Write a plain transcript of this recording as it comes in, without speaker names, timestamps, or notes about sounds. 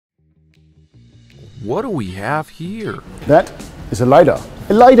what do we have here? That is a LiDAR.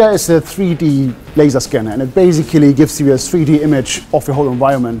 A LiDAR is a 3D laser scanner, and it basically gives you a 3D image of your whole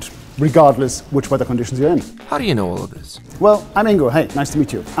environment, regardless which weather conditions you're in. How do you know all of this? Well, I'm Ingo. Hey, nice to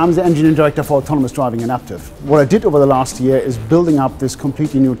meet you. I'm the engineering director for autonomous driving in Aptiv. What I did over the last year is building up this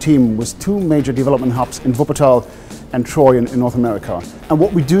completely new team with two major development hubs in Wuppertal and Troy in North America. And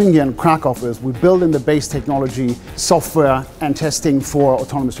what we're doing here in Krakow is we're building the base technology, software and testing for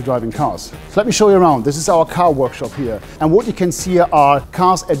autonomous driving cars. So let me show you around. This is our car workshop here. And what you can see are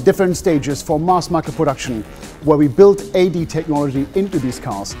cars at different stages for mass market production, where we built AD technology into these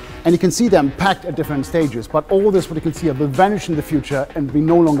cars. And you can see them packed at different stages, but all this, what you can see, will vanish in the future and be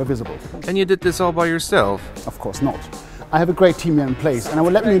no longer visible. And you did this all by yourself? Of course not. I have a great team here in place, and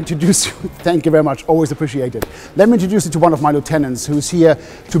let me introduce you. Thank you very much, always appreciate it. Let me introduce you to one of my lieutenants who's here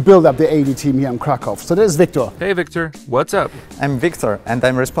to build up the AD team here in Krakow. So this is Victor. Hey Victor, what's up? I'm Victor, and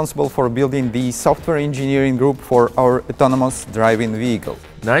I'm responsible for building the software engineering group for our autonomous driving vehicle.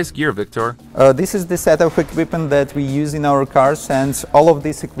 Nice gear, Victor. This is the set of equipment that we use in our cars, and all of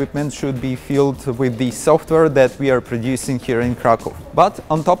this equipment should be filled with the software that we are producing here in Krakow. But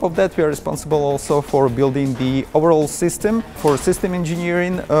on top of that, we are responsible also for building the overall system, for system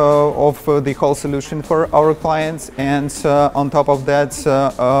engineering of the whole solution for our clients, and on top of that,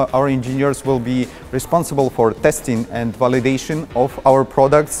 our engineers will be responsible for testing and validation of our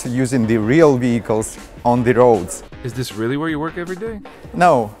products using the real vehicles on the roads. Is this really where you work every day?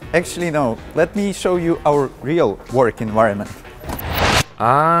 No, actually no. Let me show you our real work environment.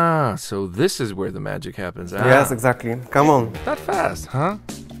 Ah, so this is where the magic happens. Ah. Yes, exactly. Come on. That fast, huh?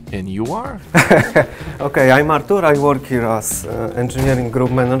 And you are? Okay, I'm Artur. I work here as engineering group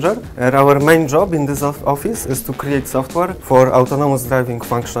manager. And our main job in this office is to create software for autonomous driving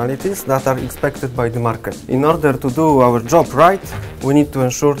functionalities that are expected by the market. In order to do our job right, we need to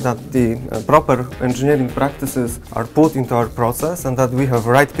ensure that the proper engineering practices are put into our process and that we have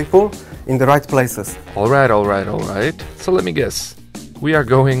right people in the right places. All right. So let me guess. We are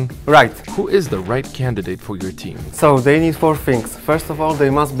going... Right. Who is the right candidate for your team? So they need four things. First of all, they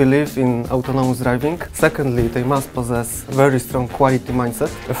must believe in autonomous driving. Secondly, they must possess very strong quality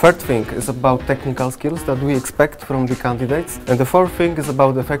mindset. The third thing is about technical skills that we expect from the candidates. And the fourth thing is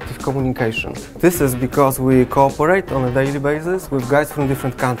about effective communication. This is because we cooperate on a daily basis with guys from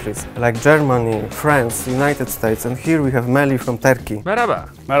different countries, like Germany, France, United States, and here we have Meli from Turkey. Merhaba.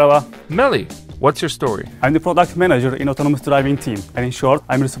 Merhaba. Meli, what's your story? I'm the product manager in autonomous driving team, and in short,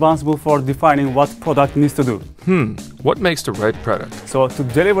 I'm responsible for defining what product needs to do. What makes the right product? So to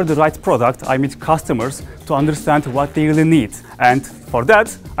deliver the right product, I meet customers to understand what they really need. And for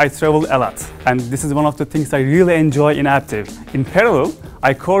that, I travel a lot. And this is one of the things I really enjoy in Aptiv. In parallel,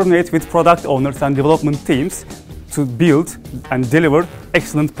 I coordinate with product owners and development teams to build and deliver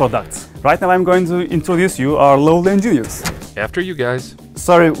excellent products. Right now, I'm going to introduce you our lovely engineers. After you guys.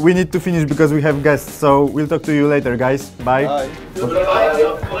 Sorry, we need to finish because we have guests, so we'll talk to you later, guys. Bye.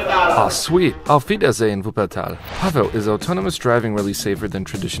 Ah, sweet. Auf Wiedersehen, Wuppertal. Pavel, is autonomous driving really safer than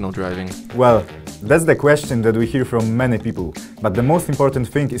traditional driving? Well, that's the question that we hear from many people. But the most important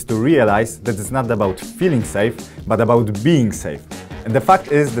thing is to realize that it's not about feeling safe, but about being safe. And the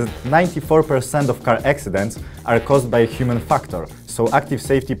fact is that 94% of car accidents are caused by a human factor, so active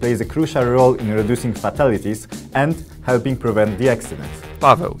safety plays a crucial role in reducing fatalities and helping prevent the accidents.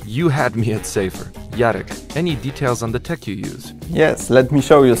 Pavel, you had me at safer. Jarek, any details on the tech you use? Yes, let me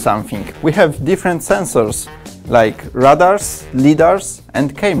show you something. We have different sensors, like radars, lidars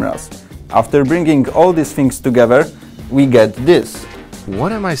and cameras. After bringing all these things together, we get this.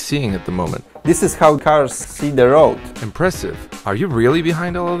 What am I seeing at the moment? This is how cars see the road. Impressive. Are you really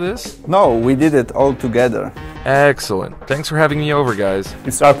behind all of this? No, we did it all together. Excellent. Thanks for having me over, guys.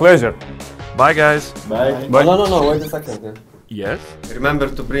 It's our pleasure. Bye, guys. Bye. No, wait a second. Yes? Remember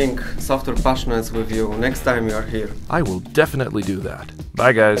to bring software passionates with you next time you are here. I will definitely do that.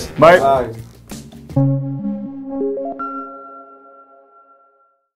 Bye, guys. Bye. Bye.